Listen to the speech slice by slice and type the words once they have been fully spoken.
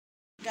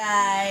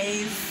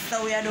Guys,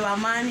 so we are doing a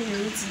morning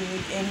routine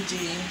with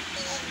MJ.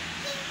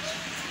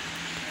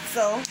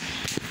 So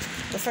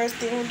the first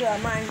thing we do at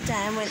morning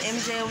time when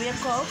MJ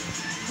wake up,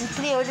 we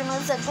play with him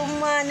and say, "Good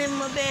morning,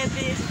 my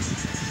baby.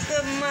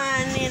 Good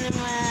morning,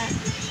 man.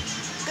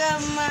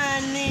 Good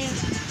morning."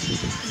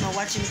 I'm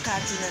watching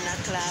cartoon and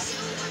a clap.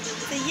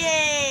 Say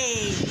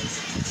yay!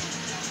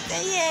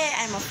 Say yay!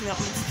 I'm a flop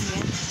with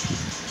TV.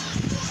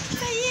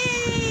 Say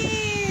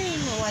yay!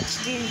 I'm watch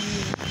TV.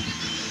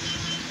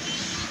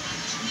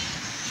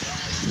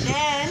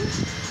 Then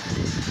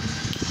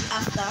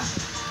after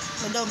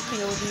we done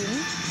play with him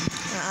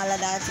and all of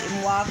that,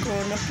 him walk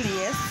around the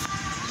place,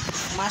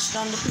 mash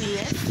down the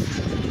place.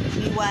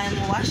 Meanwhile,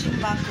 I'm washing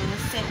back,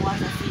 set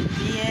water for his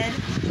beard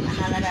and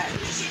all of that.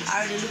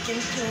 Already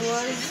looking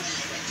clothes,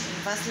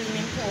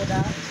 Vaseline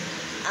powder,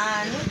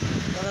 and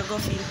we're gonna go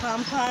for him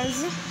Pampers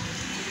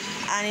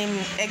and him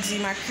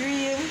eczema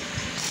cream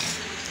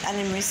and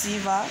him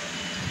receiver.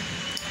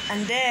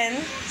 And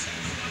then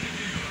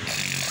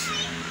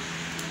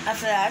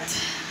after that,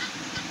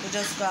 we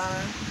just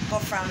gonna go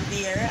from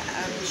there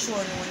and show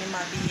him when him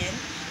a being.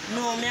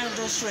 No, me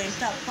just show him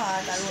top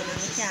part alone and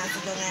you can't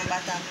sit down in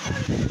bottom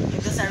part. You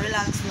just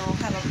relax now,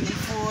 have a play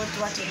food,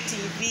 watching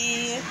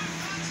TV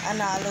and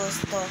all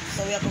those stuff.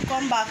 So we have to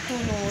come back to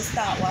now,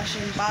 start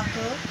washing back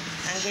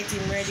and get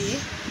him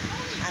ready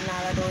and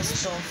all of those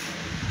stuff.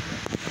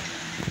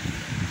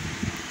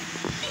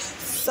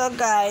 So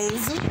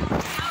guys,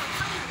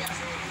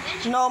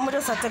 now I'm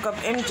just going to take up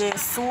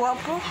MJ's soap.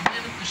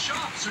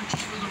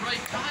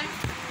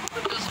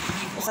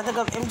 So I take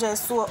up MJ's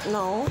soap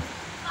now.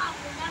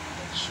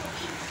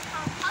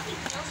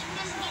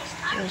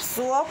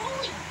 Soap.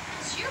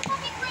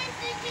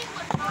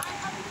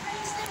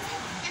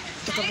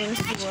 Take up his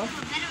soap.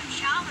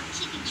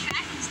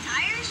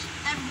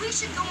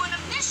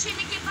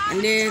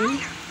 And then I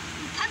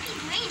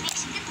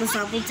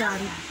put on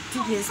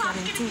toothpaste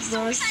and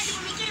toothbrush.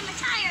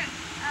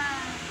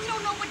 We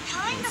don't know what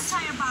kind of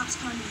tire Bob's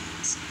gonna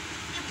use.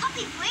 The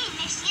puppy brain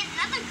makes yet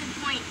another good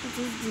point.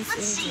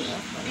 Let's see.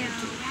 They're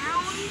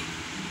round,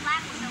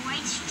 black with a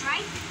white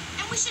stripe,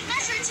 and we should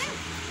measure too.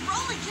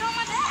 Roll it, get on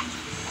my back.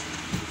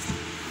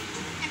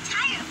 The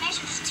tire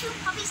measures 2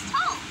 puppies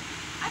tall.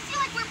 I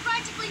feel like we're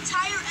practically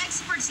tire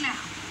experts now.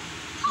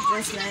 How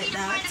hard can it be to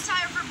find a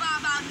tire for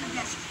Bob out in the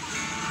desert?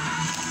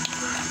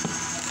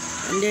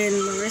 And then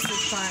the rest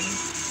is fun.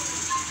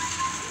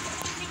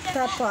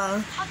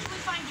 Pepper. How can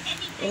we find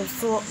anything? And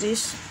soak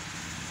this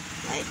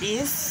like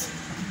this.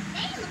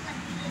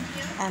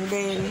 And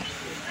then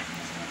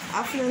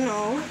after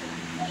now,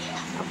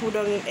 I put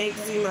on the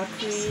eczema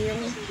cream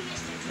and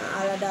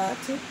all of that.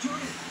 I'm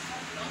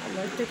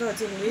going to take out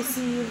the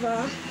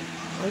receiver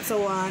and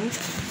so on.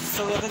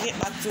 So we're going to get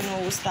back to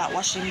now, we start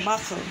washing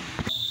back.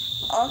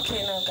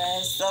 Okay now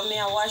guys, so me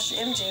I wash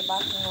MJ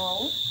back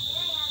now.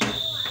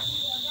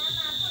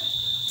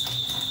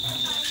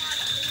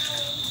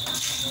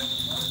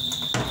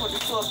 Put the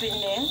soap in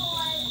there.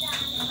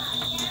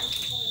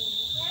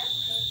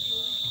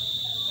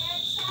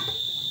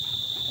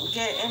 We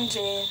get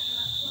MJ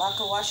back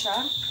a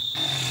washer.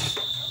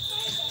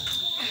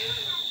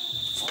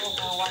 So we're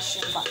gonna wash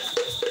him back.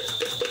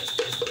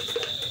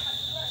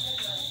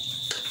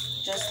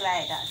 Just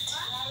like that.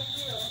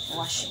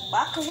 Wash him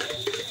back.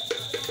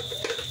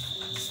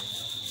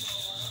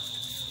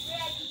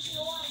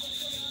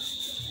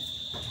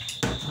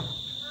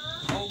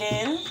 And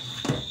then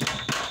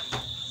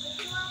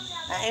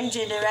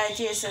MJ the right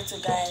here said to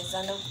guys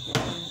and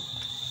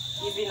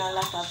giving a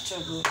lot of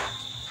trouble.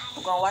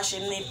 We're gonna wash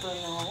him nipple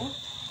now.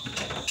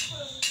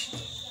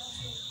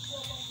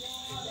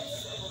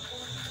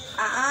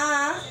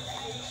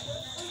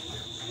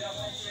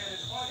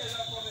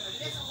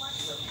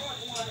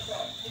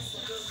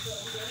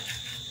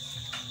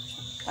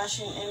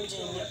 Washing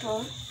MJ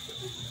nipple.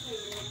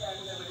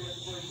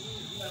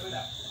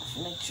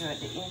 Make sure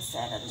the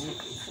inside of the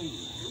nipple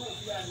clean.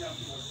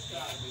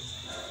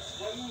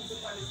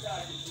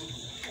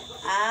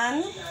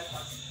 And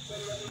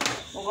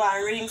we're going to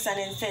rinse and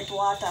then set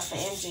water for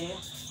MJ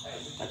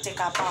to take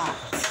apart.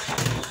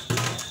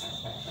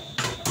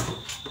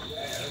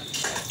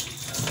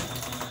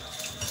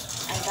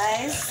 And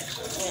guys,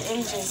 when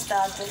MJ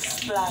starts to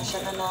splash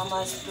and a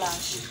normal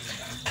splash,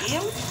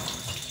 him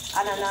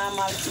and a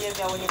normal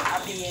behavior when it's a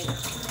beard.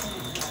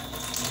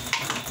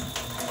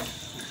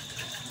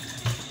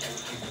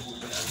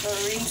 So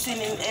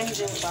rinsing in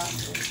MJ back.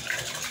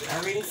 I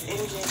rinse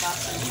MJ back.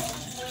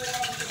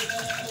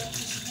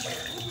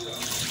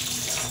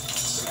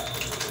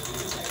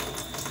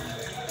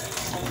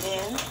 And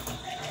then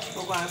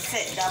we're going to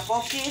set the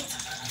bucket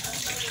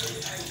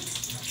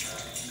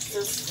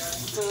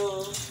to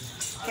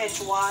catch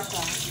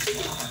water,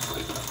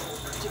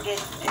 to get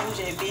MJ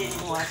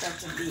bathing water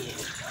to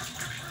bathe.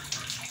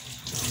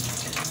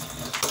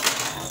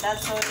 And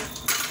that's how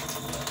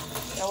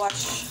you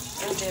wash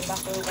MJ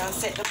back. We're going to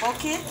set the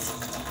bucket.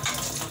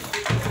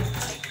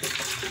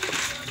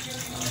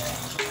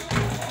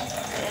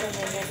 And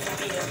then get the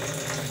bathe.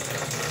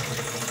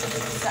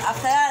 So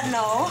after that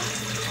now,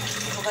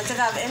 We're going to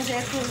have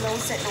MJ clean now,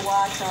 set the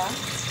water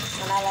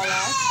and all of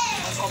that,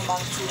 and come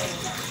back to you.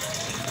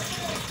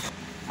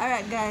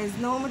 Alright guys,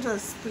 now I'm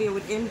just play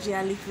with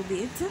MJ a little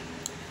bit.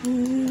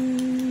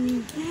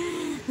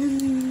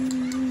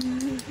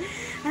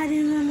 I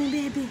didn't mommy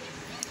baby.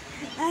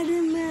 I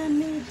didn't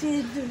mommy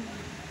baby.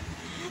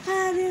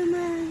 I didn't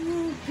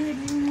mommy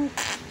baby.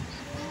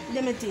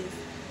 Let me see.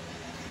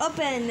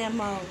 Open them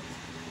mouth.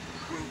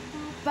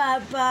 Pa,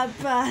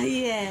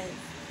 yes.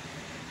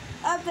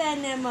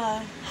 Open them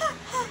mouth. Ha,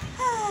 ha,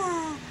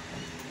 ha.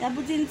 You're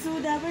putting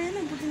soda, but you're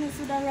not putting the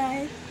soda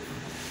right.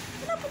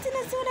 You're not putting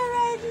the soda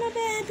right, my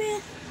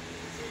baby.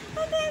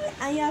 My baby.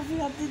 And you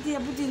feel up to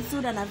you're putting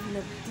soda and I feel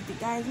up to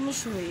guys. I'm going to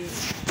show you.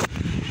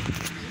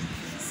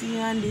 See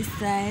you on this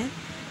side.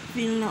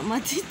 Filling up my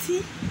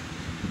titty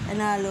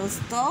and all those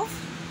stuff.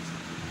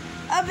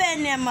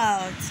 Open them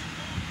mouth.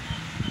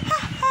 Ha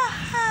ha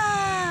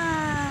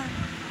ha!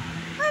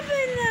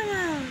 Open them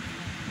out.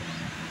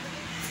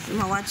 I'm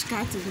gonna watch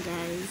cartoon,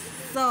 guys.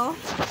 So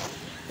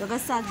you're gonna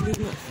start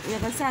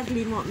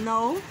clean up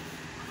now.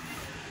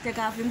 Take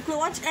off him clothes.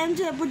 Watch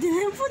MJ putting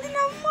him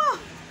more.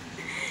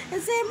 The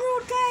same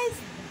route, guys.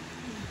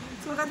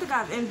 So we're gonna take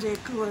off MJ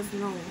clothes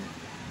now.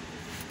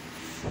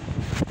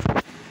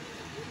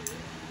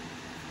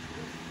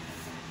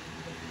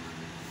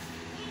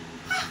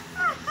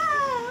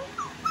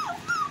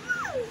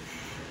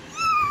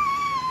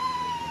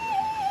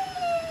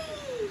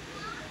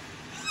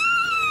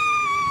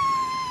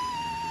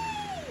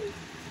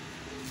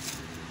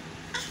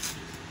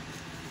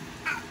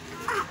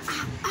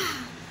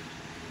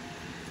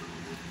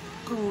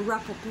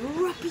 Wrap it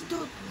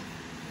up.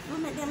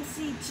 Don't make them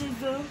see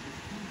chisel.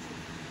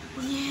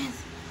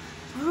 Yes.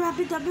 Wrap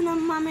it up in a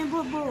mommy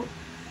bobo.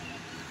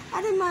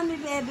 I the mommy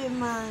baby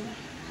man.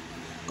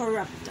 Go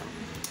wrap it up.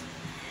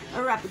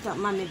 Wrap it up,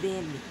 mommy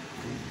baby.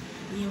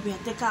 Yeah, we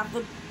have to take off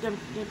the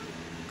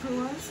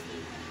clothes.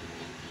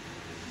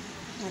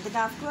 Take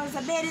off clothes.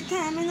 It's baby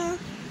time, you know.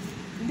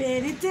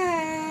 Baby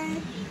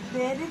time.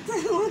 Baby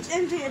time. Watch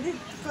MJ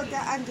put the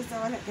hand just so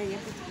that you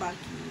put it back.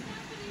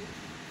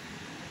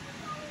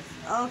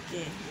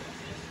 Okay.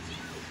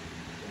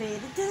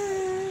 Baby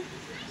time.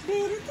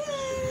 Baby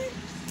time.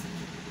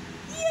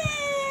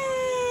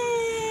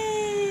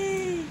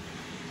 Yay!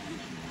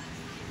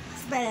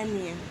 Spell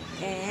name.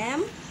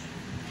 M-A-R-C.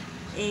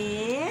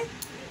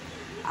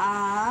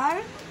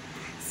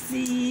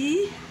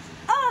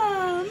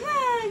 Oh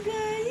my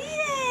God!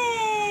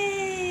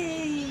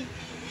 Yay!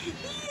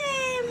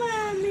 Yay,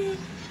 mommy!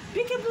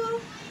 Peekaboo!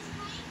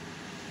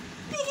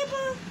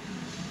 Peekaboo!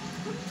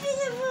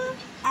 Peekaboo!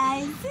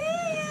 I see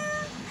you!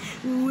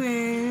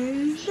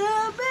 Where's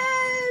the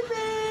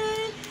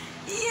baby?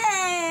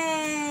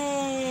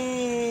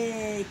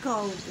 Yay!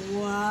 Count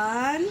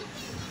 1,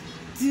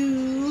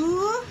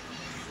 2,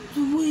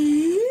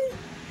 3,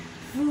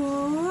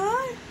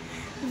 4,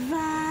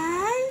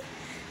 5,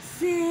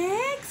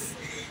 6,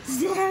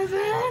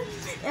 7,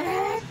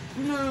 8,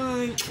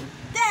 9,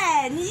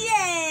 10.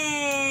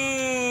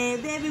 Yay!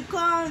 Baby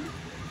count.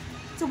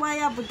 So why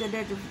you put the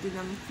dirty food in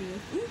my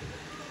face?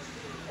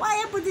 Why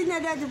you putting the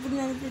dirty food in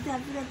my face? I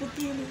feel like a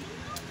teeny.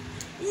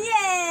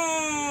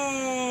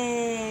 Yay!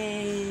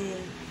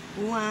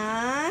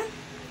 1,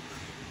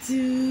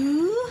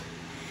 2,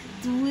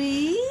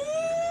 3,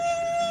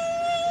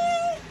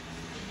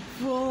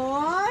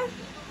 4,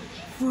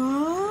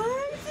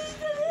 5, 6,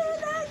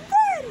 7, 8,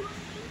 10.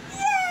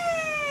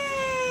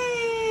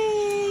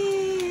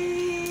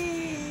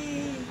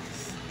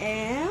 Yay!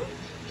 M-A-R-C.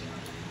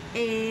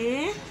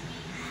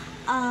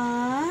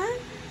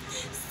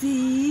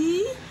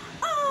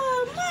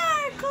 Oh,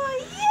 Marco!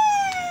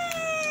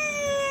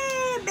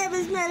 Yay!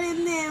 Baby's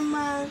smelling name,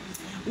 man.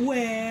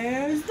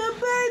 Where's the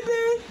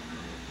baby?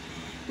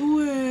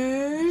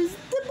 Where's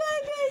the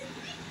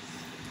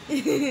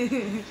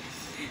baby?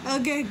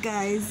 Okay,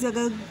 guys, so I'm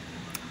going to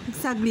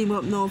start him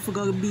up now for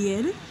the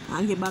beard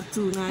and get back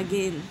to him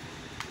again.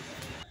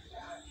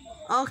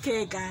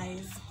 Okay,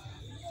 guys,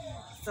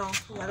 so I'm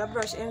going to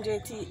brush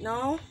MJ teeth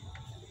now.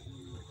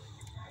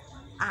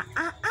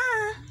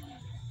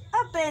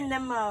 Open the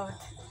mouth.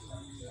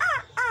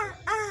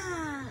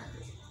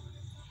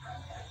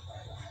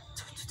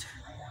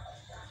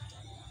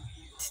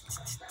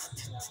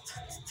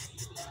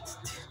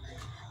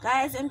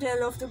 Guys, MJ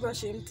love to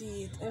brush him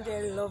teeth.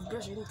 MJ love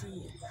brushing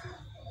teeth.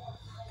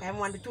 I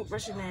want the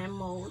toothbrush in her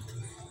mouth.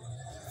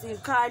 See,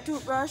 car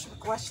toothbrush,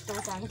 wash it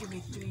out and give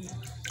it to you.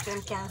 So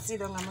you can sit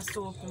down and I'm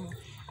soap him.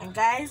 And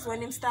guys,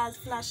 when him starts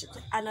flash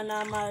on a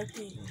normal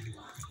thing,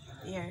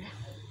 here.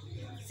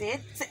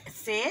 Sit,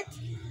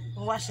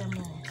 and wash him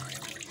out.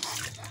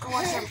 Go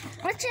wash him.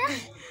 What's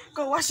that?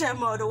 Go wash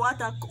him out. The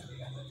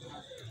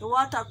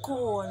water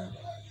cold.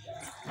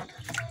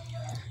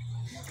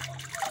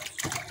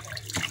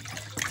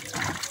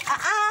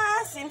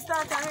 See him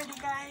start already,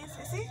 guys.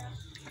 You see?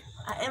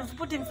 I have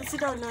put him to sit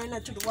down now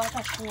to the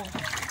water cold.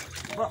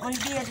 But when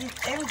baby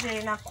MJ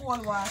in a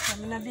cold water, I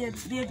baby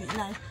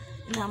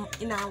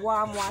in a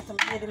warm water,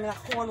 I baby in a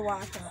cold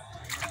water.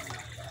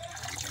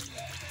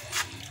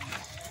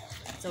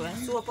 So I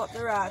soap up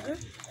the rag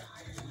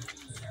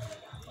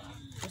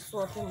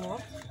soap him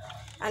up.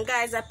 And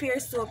guys, a pear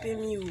soap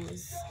him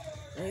use.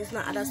 And it's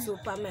not other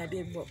soap I might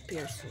be, but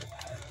pear soap.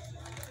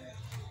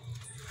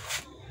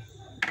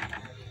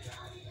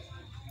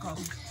 Come.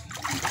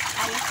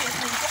 Are you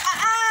taking me?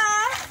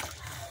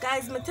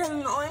 Guys, I'm telling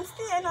you how I'm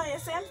staying now. You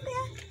see I'm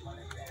staying?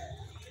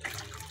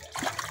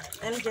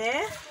 And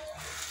there,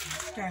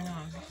 turn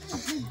on.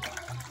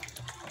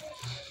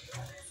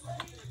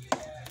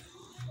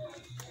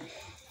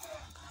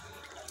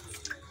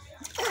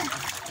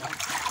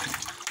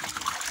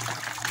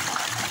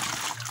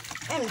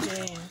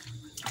 MJ.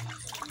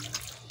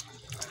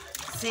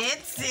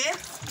 Sit.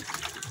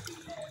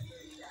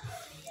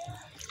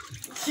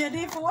 You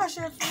need to wash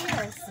your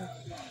face.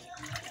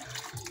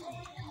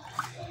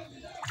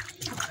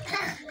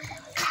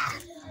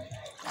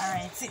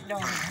 Alright, sit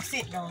down.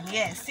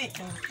 Yes, sit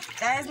down.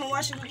 Guys, I'm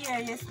washing the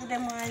hair yesterday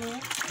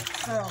morning.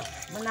 So,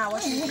 I'm not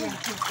washing the hair.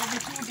 Every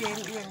 2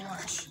 days, I'm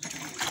wash.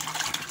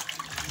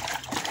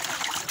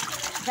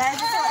 Guys,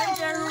 this is how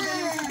MJ Ruben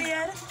is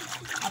beard.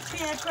 A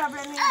pear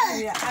problem in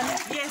here. And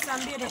yes,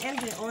 I'm bathing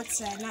MJ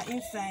outside, not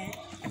inside.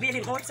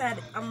 Bathing outside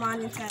a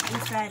morning time,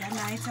 inside a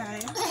night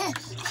time.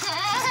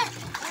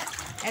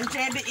 MJ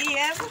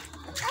behave.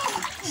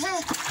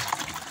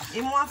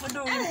 He want to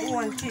do his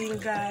own thing,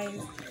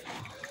 guys.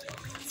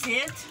 See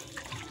it?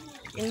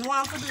 He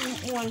want to do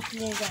his own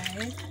thing,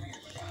 guys.